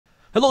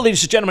Hello,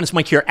 ladies and gentlemen, it's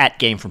Mike here at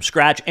Game From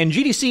Scratch, and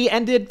GDC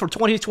ended for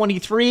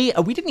 2023.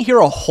 We didn't hear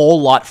a whole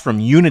lot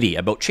from Unity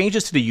about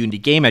changes to the Unity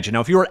game engine.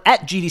 Now, if you were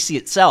at GDC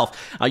itself,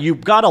 you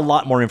got a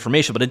lot more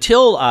information, but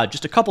until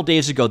just a couple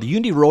days ago, the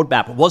Unity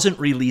roadmap wasn't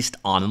released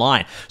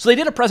online. So they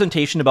did a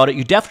presentation about it.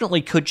 You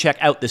definitely could check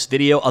out this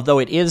video, although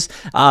it is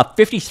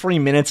 53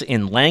 minutes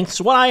in length.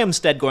 So what I am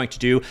instead going to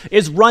do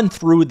is run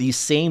through the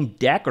same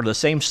deck or the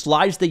same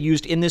slides they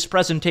used in this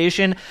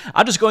presentation.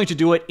 I'm just going to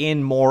do it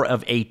in more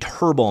of a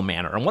turbo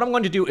manner. And what I'm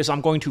going to do is I'm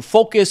going to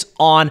focus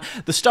on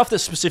the stuff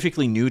that's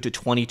specifically new to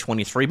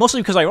 2023,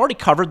 mostly because I already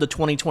covered the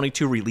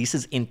 2022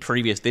 releases in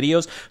previous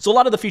videos. So a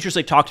lot of the features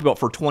they talked about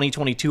for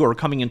 2022 are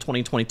coming in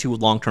 2022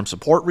 with long-term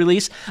support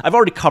release. I've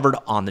already covered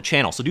on the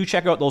channel. So do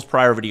check out those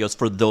prior videos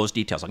for those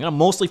details. I'm going to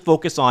mostly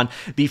focus on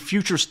the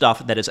future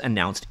stuff that is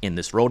announced in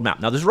this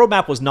roadmap. Now, this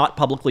roadmap was not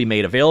publicly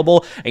made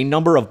available. A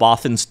number of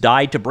boffins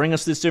died to bring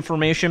us this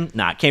information.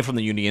 It came from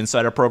the Unity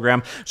Insider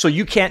program, so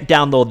you can't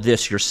download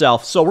this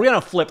yourself. So we're going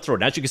to flip through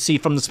it. As you can see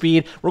from the speed,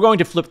 we're going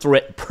to flip through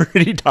it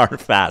pretty darn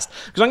fast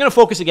because I'm going to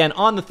focus again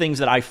on the things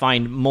that I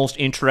find most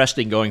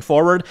interesting going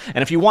forward.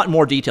 And if you want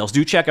more details,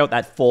 do check out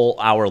that full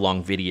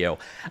hour-long video.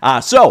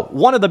 So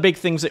one of the big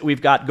things that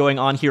we've got going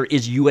on here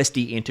is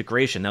USD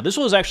integration. Now, this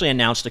was actually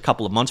announced a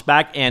couple of months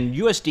back, and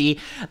USD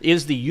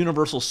is the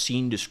Universal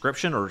Scene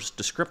Description or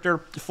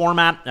descriptor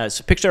format. It's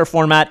a Pixar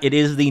format. It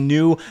is the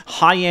new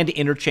high-end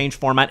interchange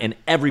format, and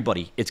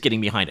everybody is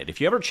getting behind it.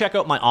 If you ever check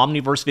out my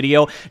Omniverse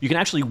video, you can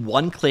actually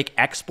one-click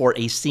export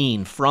a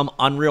scene from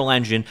Unreal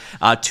Engine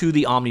to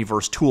the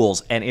Omniverse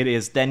tools, and it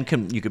is then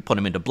you could put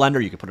them into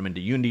Blender, you could put them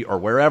into Unity or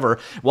wherever.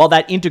 Well,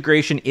 that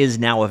integration is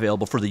now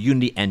available for the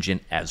Unity engine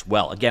as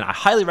well. Again, I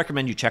highly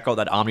recommend you check out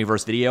that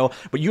Omniverse video,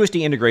 but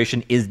USD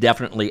integration is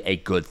definitely a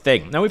good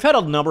thing. Now, we've had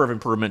a number of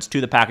improvements to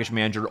the Package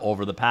Manager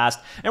over the past,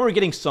 and we're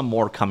getting some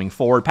more coming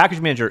forward. Package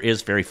Manager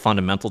is very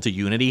fundamental to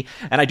Unity,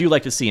 and I do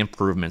like to see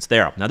improvements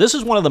there. Now, this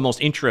is one of the most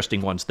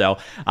interesting ones, though.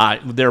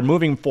 They're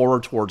moving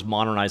forward towards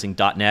modernizing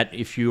 .NET.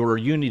 If you're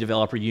a Unity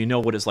developer, you know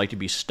what it's like to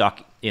be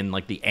stuck in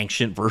like the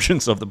ancient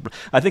versions of the,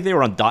 I think they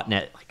were on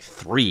 .NET like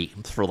 3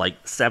 for like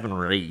 7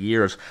 or 8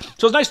 years.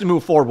 So it's nice to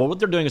move forward. But what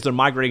they're doing is they're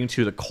migrating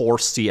to the core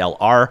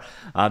CLR.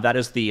 That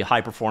is the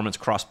high performance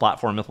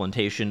cross-platform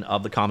implementation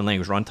of the Common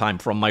Language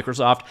Runtime from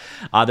Microsoft.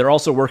 They're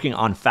also working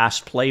on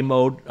fast play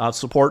mode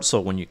support. So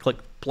when you click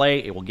play,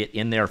 it will get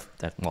in there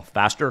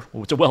faster.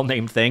 It's a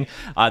well-named thing.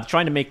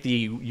 Trying to make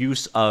the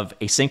use of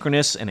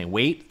asynchronous and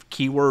await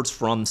keywords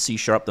from C#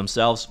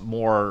 themselves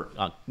more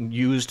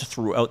used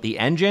throughout the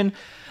engine.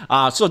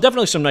 So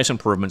definitely some nice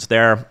improvements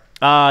there.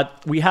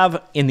 We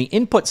have in the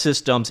input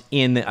systems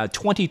in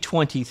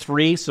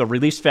 2023, so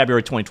released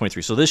February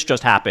 2023. So this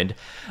just happened.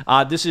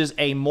 This is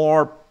a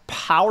more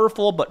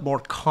powerful but more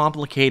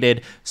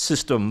complicated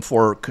system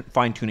for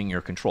fine-tuning your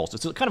controls.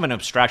 It's kind of an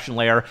abstraction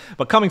layer,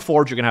 but coming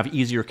forward, you're going to have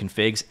easier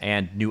configs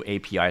and new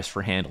APIs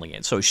for handling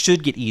it. So it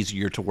should get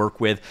easier to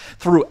work with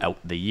throughout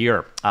the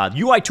year.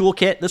 UI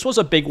Toolkit, this was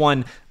a big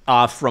one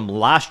from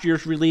last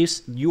year's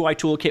release. UI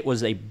Toolkit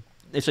was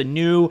it's a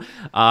new,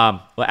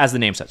 as the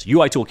name says,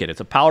 UI Toolkit. It's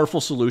a powerful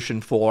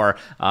solution for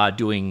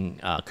doing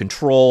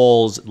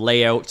controls,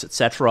 layouts,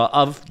 etc.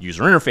 of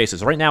user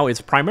interfaces. Right now,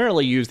 it's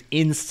primarily used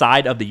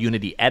inside of the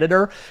Unity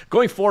editor.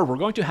 Going forward, we're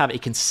going to have a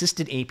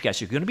consistent API,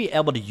 so you're going to be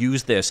able to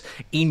use this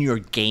in your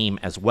game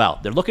as well.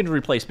 They're looking to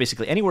replace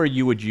basically anywhere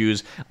you would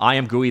use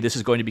IAM-GUI. This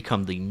is going to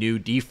become the new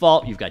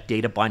default. You've got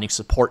data binding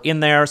support in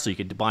there, so you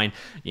can bind,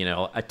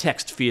 a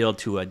text field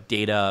to a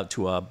data,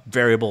 to a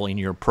variable in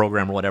your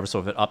program or whatever. So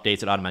if it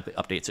updates, it automatically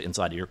updates it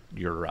inside of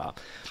your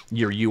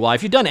UI.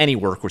 If you've done any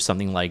work with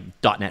something like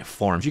 .NET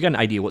Forms, you got an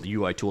idea what the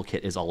UI Toolkit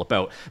is all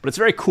about. But it's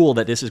very cool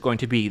that this is going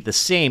to be the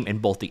same in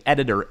both the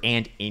editor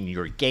and in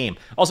your game.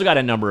 Also got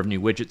a number of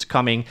new widgets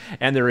coming,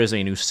 and there is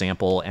a new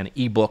sample and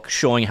ebook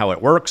showing how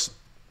it works.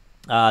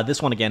 This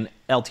one, again,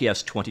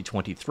 LTS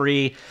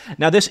 2023.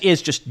 Now, this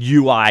is just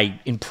UI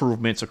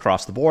improvements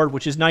across the board,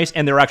 which is nice.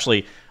 And they're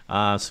actually,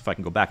 so if I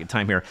can go back in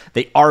time here,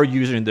 they are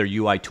using their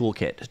UI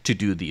toolkit to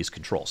do these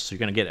controls. So you're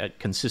going to get a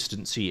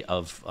consistency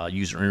of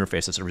user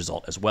interface as a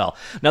result as well.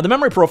 Now, the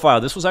memory profile,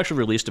 this was actually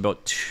released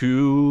about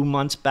 2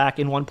 months back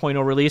in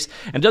 1.0 release,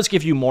 and it does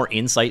give you more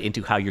insight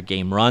into how your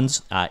game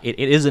runs. It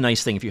is a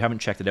nice thing. If you haven't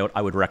checked it out,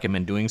 I would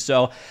recommend doing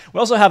so. We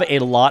also have a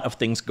lot of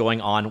things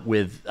going on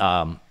with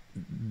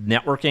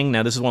networking.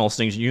 Now, this is one of those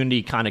things.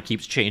 Unity kind of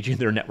keeps changing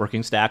their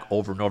networking stack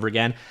over and over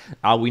again.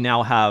 We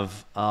now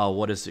have,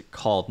 what is it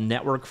called?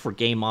 Network for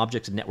game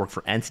objects and network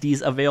for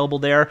entities available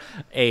there.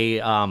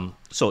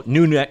 So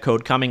new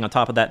netcode coming. On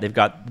top of that, they've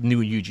got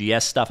new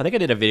UGS stuff. I think I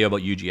did a video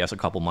about UGS a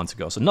couple months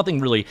ago, so nothing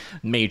really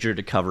major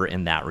to cover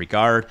in that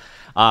regard.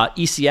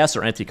 ECS,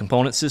 or Entity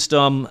Component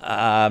System,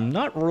 I'm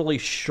not really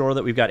sure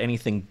that we've got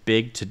anything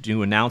big to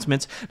do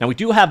announcements. Now, we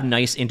do have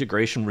nice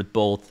integration with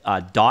both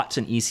DOTS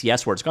and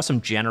ECS, where it's got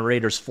some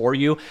generators for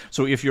you.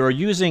 So if you're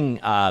using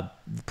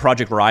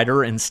Project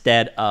Rider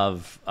instead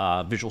of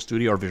Visual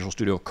Studio or Visual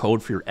Studio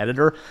Code for your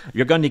editor,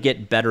 you're going to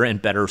get better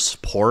and better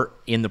support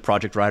in the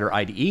Project Rider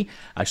IDE,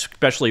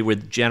 especially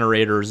with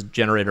generators,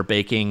 generator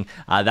baking,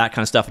 that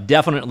kind of stuff.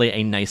 Definitely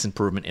a nice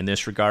improvement in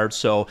this regard.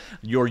 So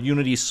your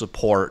Unity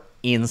support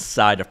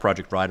inside of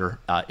Project Rider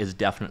is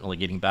definitely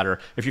getting better.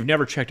 If you've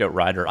never checked out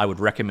Rider, I would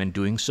recommend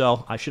doing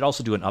so. I should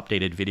also do an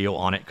updated video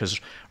on it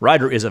because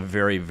Rider is a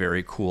very,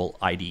 very cool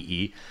IDE.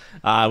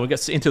 We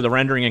get into the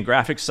rendering and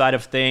graphics side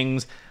of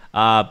things.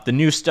 The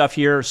new stuff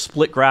here,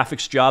 split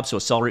graphics job, so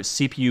accelerates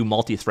CPU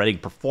multi-threading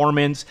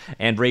performance,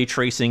 and ray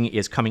tracing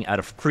is coming out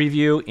of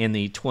preview in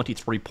the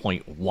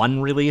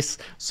 23.1 release.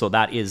 So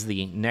that is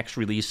the next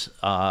release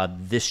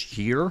this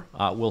year.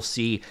 We'll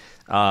see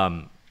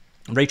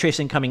ray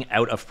tracing coming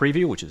out of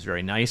preview, which is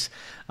very nice.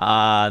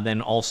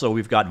 Then also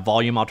we've got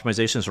volume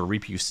optimizations or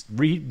reduce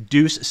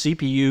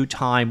CPU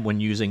time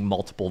when using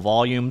multiple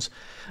volumes.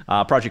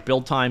 Project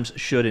build times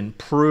should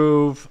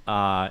improve,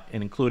 and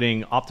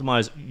including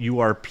optimized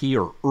URP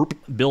or URP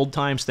build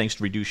times thanks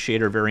to reduced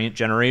shader variant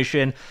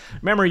generation.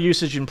 Memory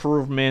usage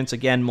improvements.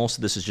 Again, most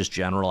of this is just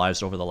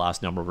generalized over the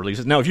last number of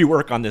releases. Now, if you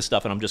work on this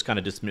stuff and I'm just kind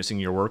of dismissing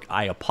your work,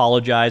 I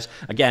apologize.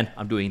 Again,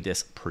 I'm doing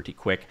this pretty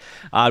quick.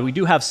 We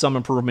do have some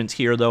improvements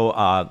here, though.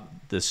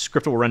 The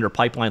scriptable render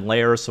pipeline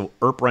layers, so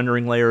ERP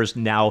rendering layers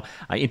now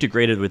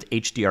integrated with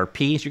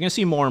HDRP. So you're going to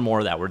see more and more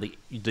of that, where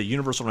the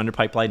universal render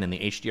pipeline and the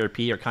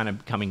HDRP are kind of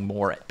becoming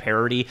more at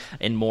parity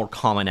and more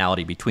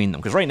commonality between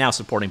them. Because right now,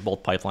 supporting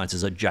both pipelines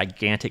is a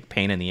gigantic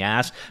pain in the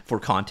ass for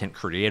content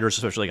creators,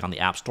 especially on the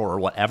App Store or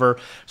whatever.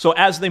 So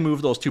as they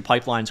move those two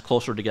pipelines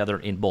closer together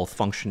in both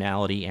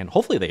functionality, and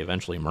hopefully they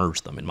eventually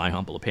merge them, in my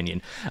humble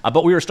opinion.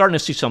 But we are starting to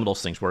see some of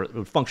those things where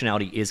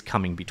functionality is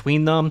coming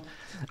between them.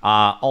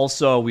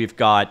 Also, we've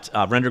got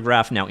render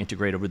graph now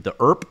integrated with the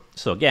ERP.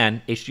 So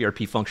again,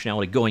 HDRP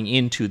functionality going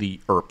into the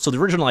ERP. So the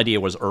original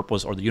idea was ERP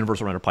was, or the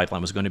Universal Render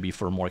Pipeline was going to be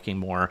for working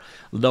more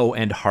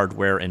low-end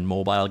hardware and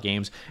mobile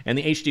games. And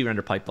the HD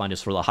Render Pipeline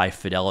is for the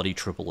high-fidelity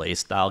AAA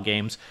style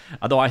games.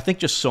 Although I think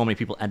just so many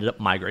people ended up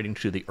migrating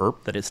to the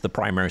ERP that it's the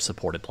primary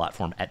supported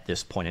platform at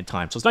this point in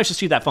time. So it's nice to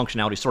see that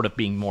functionality sort of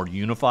being more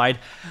unified.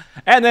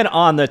 And then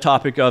on the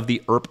topic of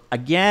the ERP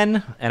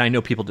again, and I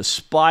know people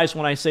despise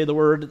when I say the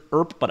word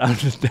ERP, but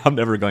I'm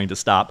never going to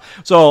stop.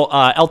 So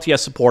LTS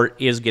support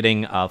is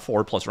getting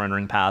 4+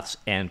 rendering paths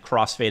and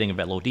crossfading of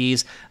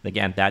LODs.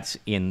 Again, that's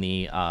in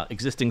the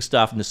existing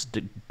stuff. And this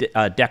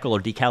decal or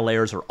decal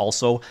layers are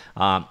also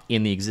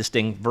in the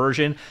existing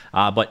version.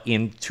 But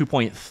in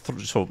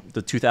 2.3, so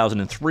the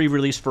 2003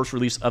 release, first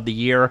release of the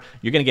year,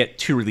 you're going to get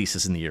 2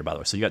 releases in the year, by the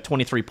way. So you got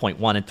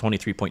 23.1 and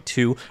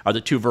 23.2 are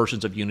the 2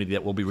 versions of Unity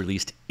that will be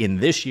released in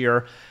this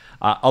year.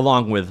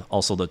 Along with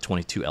also the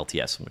 22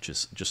 LTS, which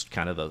is just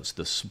kind of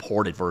the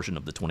supported version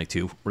of the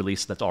 22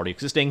 release that's already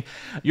existing.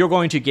 You're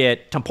going to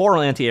get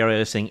temporal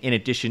anti-aliasing in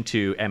addition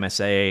to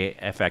MSA,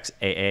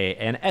 FXAA,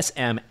 and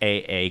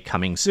SMAA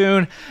coming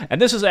soon.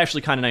 And this is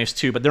actually kind of nice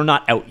too, but they're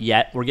not out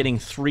yet. We're getting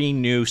 3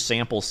 new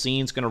sample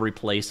scenes going to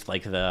replace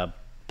like the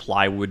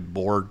plywood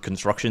board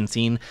construction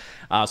scene.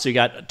 So you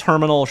got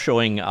Terminal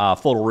showing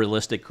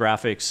photorealistic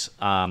graphics.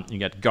 You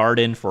got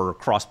Garden for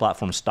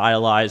cross-platform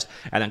stylized,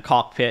 and then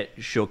Cockpit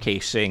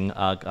showcasing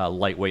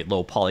lightweight,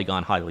 low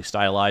polygon, highly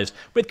stylized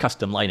with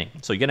custom lighting.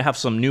 So you're going to have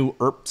some new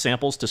ERP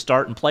samples to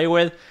start and play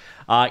with.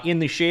 In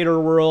the shader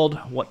world,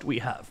 what do we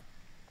have?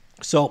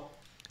 So,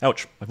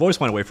 ouch, my voice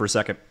went away for a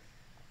second.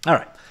 All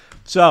right,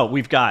 so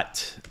we've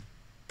got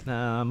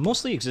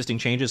mostly existing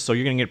changes. So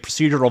you're going to get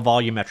procedural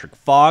volumetric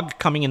fog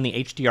coming in the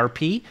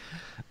HDRP.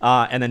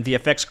 And then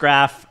VFX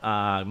graph,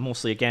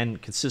 mostly, again,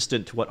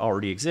 consistent to what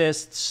already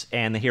exists.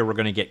 And here we're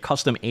going to get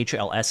custom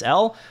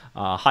HLSL,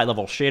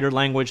 high-level shader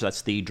language.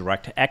 That's the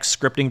DirectX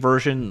scripting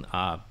version,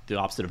 the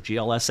opposite of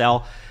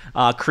GLSL.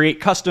 Create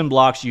custom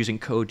blocks using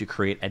code to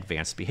create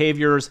advanced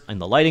behaviors in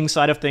the lighting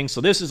side of things.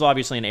 So this is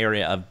obviously an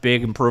area of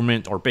big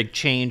improvement or big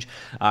change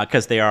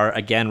because they are,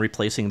 again,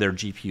 replacing their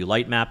GPU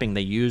light mapping.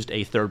 They used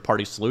a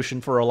third-party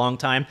solution for a long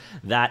time.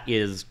 That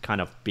is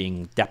kind of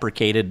being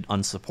deprecated,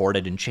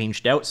 unsupported, and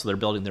changed out. So they're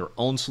building their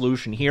own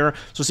solution here.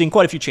 So seeing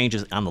quite a few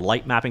changes on the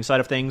light mapping side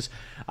of things.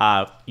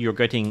 You're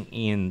getting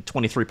in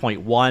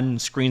 23.1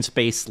 screen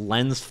space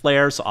lens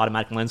flares, so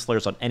automatic lens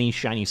flares on any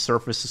shiny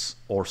surface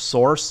or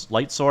source,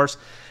 light source.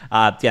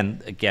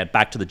 Again,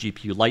 back to the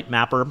GPU light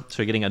mapper.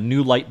 So you're getting a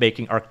new light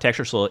baking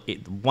architecture. So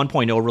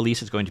 1.0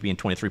 release is going to be in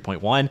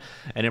 23.1,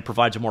 and it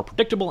provides a more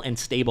predictable and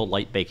stable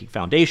light baking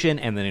foundation.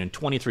 And then in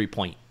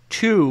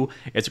 23.2,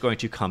 it's going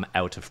to come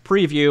out of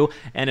preview,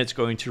 and it's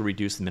going to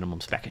reduce the minimum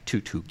spec to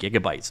 2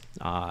 gigabytes.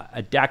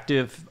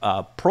 Adaptive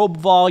probe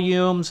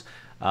volumes.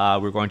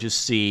 We're going to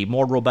see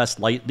more robust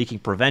light leaking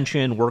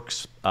prevention,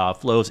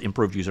 flows,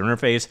 improved user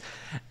interface,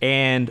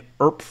 and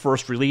ERP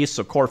first release,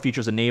 so core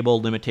features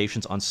enabled,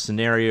 limitations on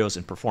scenarios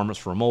and performance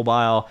for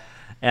mobile,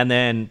 and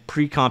then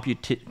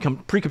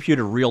pre-computed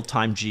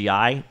real-time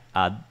GI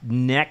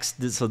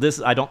So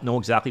this, I don't know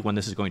exactly when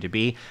this is going to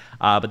be,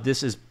 but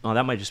this is,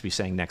 that might just be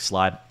saying next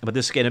slide, but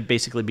this is going to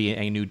basically be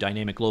a new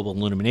dynamic global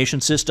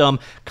illumination system,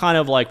 kind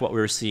of like what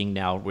we're seeing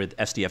now with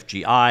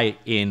SDFGI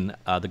in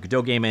the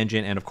Godot game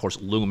engine, and of course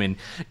Lumen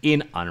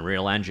in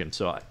Unreal Engine.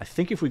 So I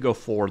think if we go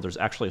forward, there's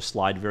actually a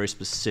slide very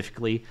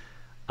specifically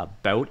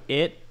about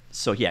it.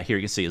 So yeah, here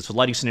you can see it's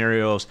lighting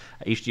scenarios,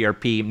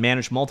 HDRP,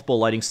 manage multiple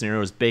lighting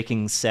scenarios,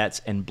 baking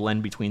sets, and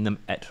blend between them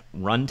at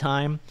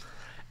runtime.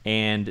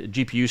 And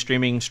GPU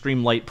streaming,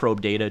 stream light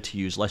probe data to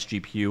use less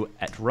GPU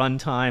at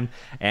runtime.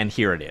 And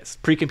here it is,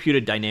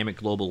 pre-computed dynamic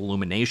global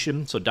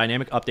illumination. So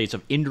dynamic updates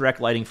of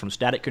indirect lighting from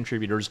static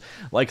contributors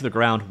like the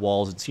ground,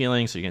 walls, and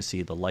ceilings. So you can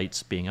see the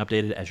lights being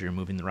updated as you're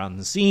moving around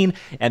the scene.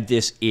 And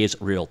this is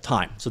real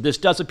time. So this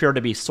does appear to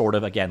be sort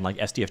of, again, like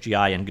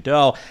SDFGI and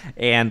Godot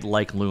and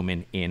like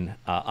Lumen in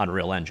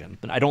Unreal Engine.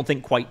 But I don't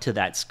think quite to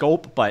that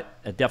scope, but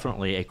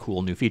definitely a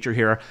cool new feature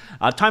here.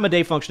 Time of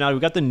day functionality,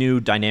 we've got the new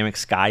dynamic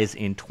skies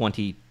in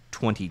 2022.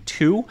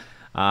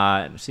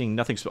 I'm seeing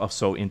nothing.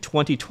 So in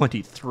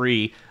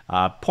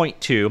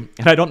 2023.2,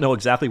 and I don't know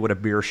exactly what a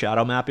beer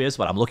shadow map is,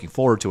 but I'm looking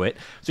forward to it.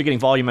 So you're getting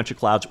volumetric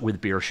clouds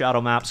with beer shadow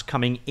maps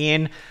coming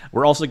in.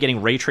 We're also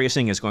getting ray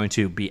tracing is going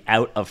to be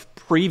out of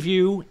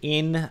preview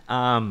in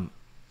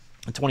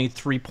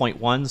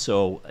 23.1.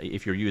 So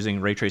if you're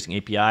using ray tracing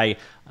API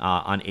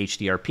on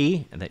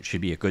HDRP, and that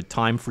should be a good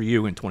time for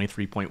you in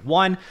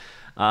 23.1.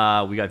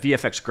 We got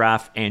VFX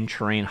graph and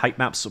terrain height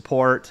map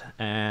support,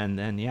 and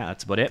then yeah,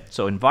 that's about it.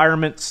 So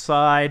environment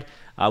side,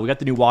 we got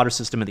the new water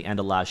system at the end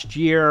of last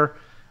year.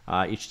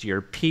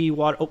 HDRP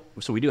water. Oh,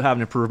 so we do have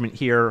an improvement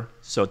here.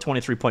 So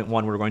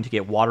 23.1, we're going to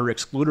get water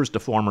excluders,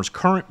 deformers,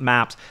 current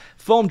maps,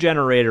 foam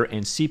generator,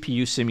 and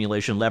CPU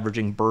simulation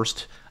leveraging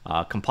burst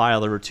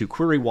compiler to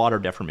query water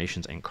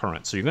deformations and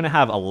currents. So you're going to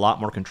have a lot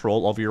more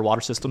control over your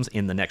water systems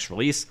in the next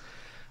release.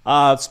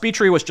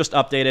 SpeedTree was just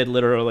updated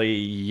literally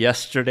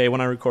yesterday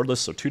when I recorded this,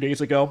 so 2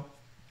 days ago.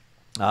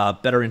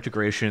 Better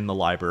integration, the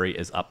library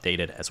is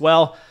updated as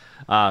well.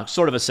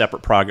 Sort of a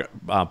separate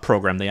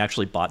program. They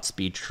actually bought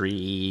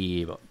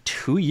SpeedTree about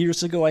 2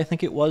 years ago, I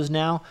think it was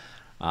now.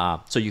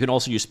 So you can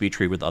also use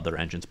SpeedTree with other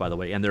engines, by the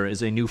way, and there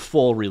is a new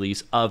full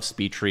release of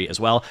SpeedTree as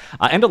well.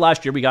 End of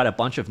last year, we got a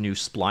bunch of new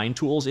spline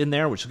tools in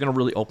there, which is going to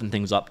really open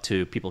things up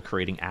to people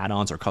creating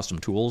add-ons or custom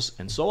tools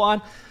and so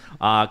on.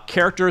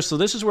 Characters, so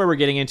this is where we're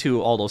getting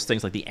into all those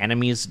things like the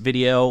enemies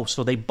video.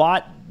 So they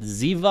bought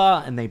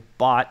Ziva and they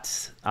bought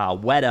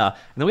Weta,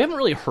 and then we haven't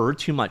really heard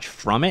too much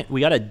from it.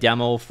 We got a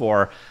demo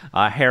for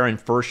hair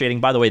and fur shading.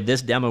 By the way,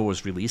 this demo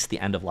was released the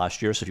end of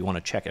last year, so if you want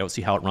to check it out,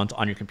 see how it runs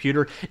on your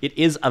computer, it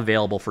is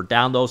available for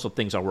download, so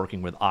things are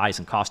working with eyes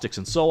and caustics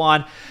and so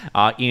on.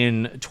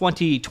 In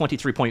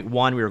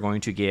 2023.1, we are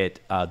going to get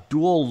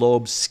dual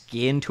lobe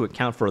skin to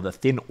account for the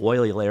thin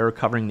oily layer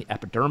covering the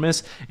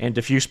epidermis, and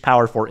diffuse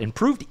power for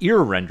improved ear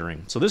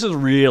rendering. So this is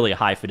really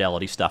high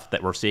fidelity stuff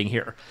that we're seeing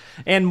here.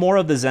 And more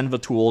of the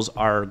Zenva tools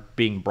are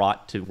being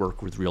brought to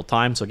work with real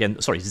time. So again,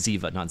 sorry,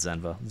 Ziva, not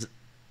Zenva.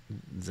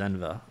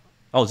 Zenva.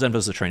 Oh,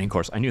 Zenva's the training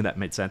course. I knew that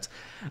made sense.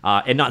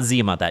 And not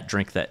Zima, that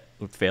drink that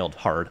failed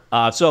hard.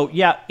 So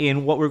yeah,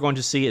 in what we're going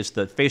to see is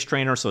the face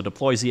trainer. So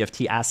deploy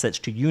ZFT assets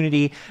to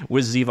Unity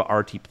with Ziva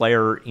RT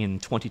Player in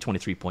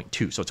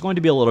 2023.2. So it's going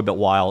to be a little bit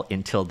while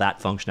until that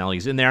functionality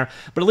is in there.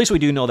 But at least we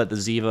do know that the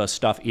Ziva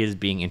stuff is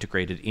being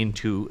integrated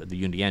into the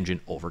Unity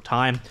engine over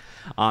time.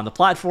 On the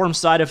platform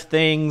side of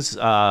things,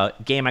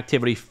 game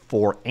activity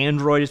for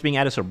Android is being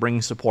added. So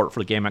bringing support for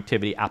the game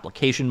activity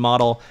application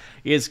model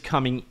is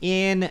coming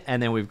in.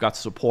 And then we've got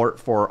support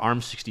for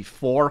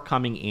ARM64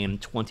 coming in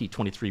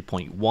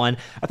 2023.1. I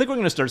think we're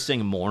going to start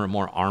seeing more and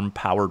more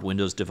ARM-powered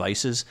Windows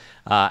devices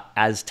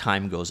as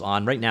time goes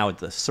on. Right now,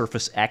 the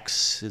Surface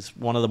X is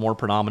one of the more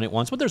predominant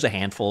ones, but there's a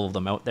handful of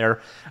them out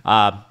there.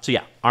 So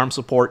yeah, ARM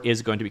support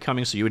is going to be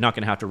coming, so you're not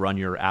going to have to run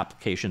your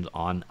applications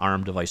on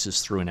ARM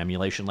devices through an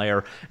emulation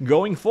layer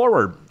going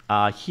forward.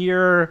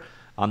 Here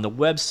on the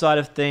web side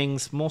of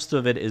things, most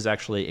of it is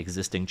actually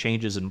existing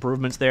changes and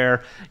improvements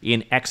there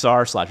in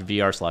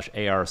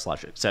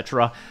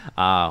XR/VR/AR/etc.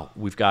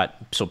 We've got,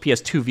 so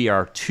PS2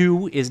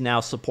 VR2 is now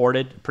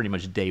supported pretty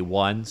much day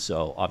one.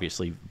 So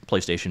obviously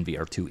PlayStation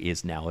VR2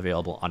 is now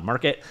available on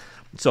market.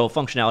 So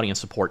functionality and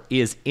support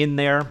is in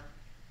there.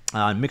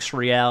 Mixed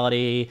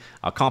reality,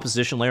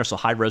 composition layer, so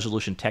high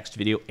resolution text,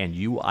 video, and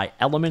UI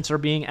elements are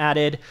being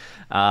added.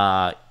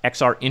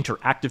 XR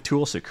interactive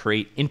tools to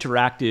create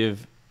intuitive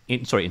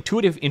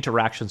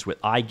interactions with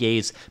eye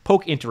gaze,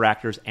 poke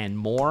interactors, and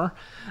more.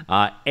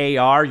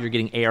 AR, you're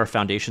getting AR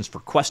foundations for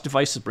Quest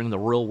devices, bring the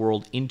real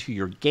world into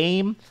your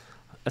game.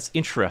 That's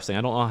interesting.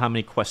 I don't know how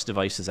many Quest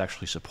devices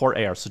actually support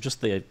AR, so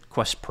just the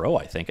Quest Pro,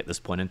 I think, at this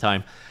point in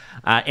time.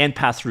 And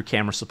pass-through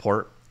camera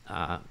support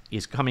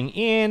is coming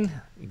in,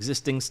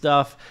 existing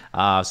stuff.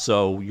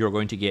 So you're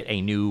going to get a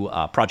new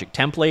project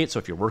template. So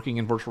if you're working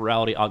in virtual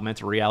reality,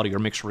 augmented reality, or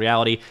mixed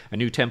reality, a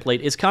new template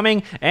is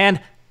coming. And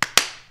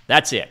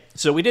That's it.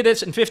 So we did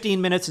this in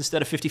 15 minutes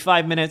instead of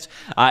 55 minutes,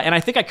 and I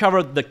think I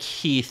covered the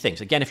key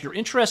things. Again, if you're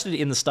interested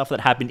in the stuff that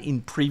happened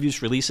in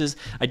previous releases,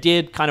 I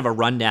did kind of a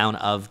rundown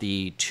of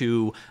the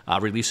 2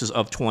 releases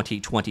of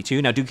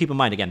 2022. Now, do keep in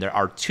mind, again, there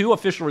are 2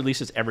 official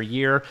releases every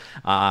year,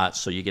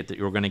 so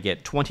you're going to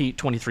get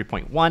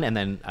 2023.1, and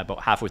then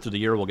about halfway through the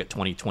year, we'll get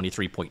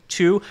 2023.2.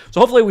 So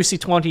hopefully we see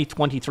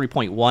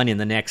 2023.1 in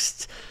the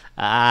next,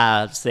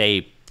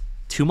 say,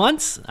 2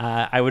 months.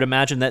 I would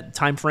imagine that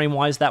time frame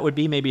wise that would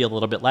be maybe a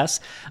little bit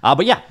less.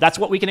 But yeah, that's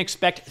what we can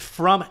expect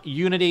from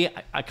Unity.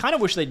 I kind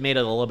of wish they'd made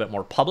it a little bit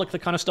more public, the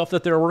kind of stuff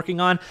that they're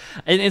working on.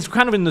 And it's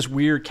kind of in this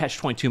weird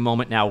catch-22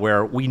 moment now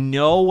where we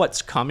know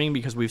what's coming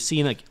because we've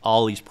seen like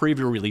all these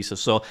preview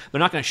releases. So they're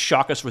not going to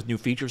shock us with new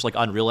features like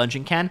Unreal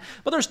Engine can,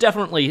 but there's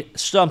definitely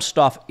some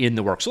stuff in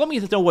the works. So let me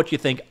know what you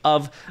think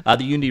of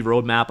the Unity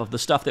roadmap, of the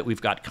stuff that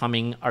we've got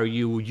coming. Are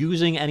you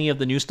using any of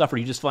the new stuff? Or are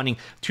you just finding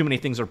too many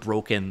things are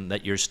broken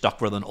that you're stuck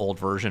with an old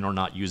version or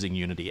not using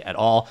Unity at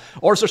all?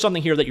 Or is there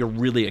something here that you're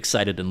really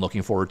excited and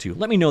looking forward to?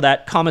 Let me know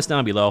that. Comments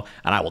down below,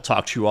 and I will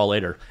talk to you all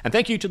later. And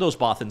thank you to those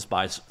Bothan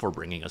spies for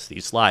bringing us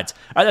these slides.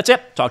 All right, that's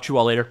it. Talk to you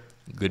all later.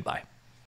 Goodbye.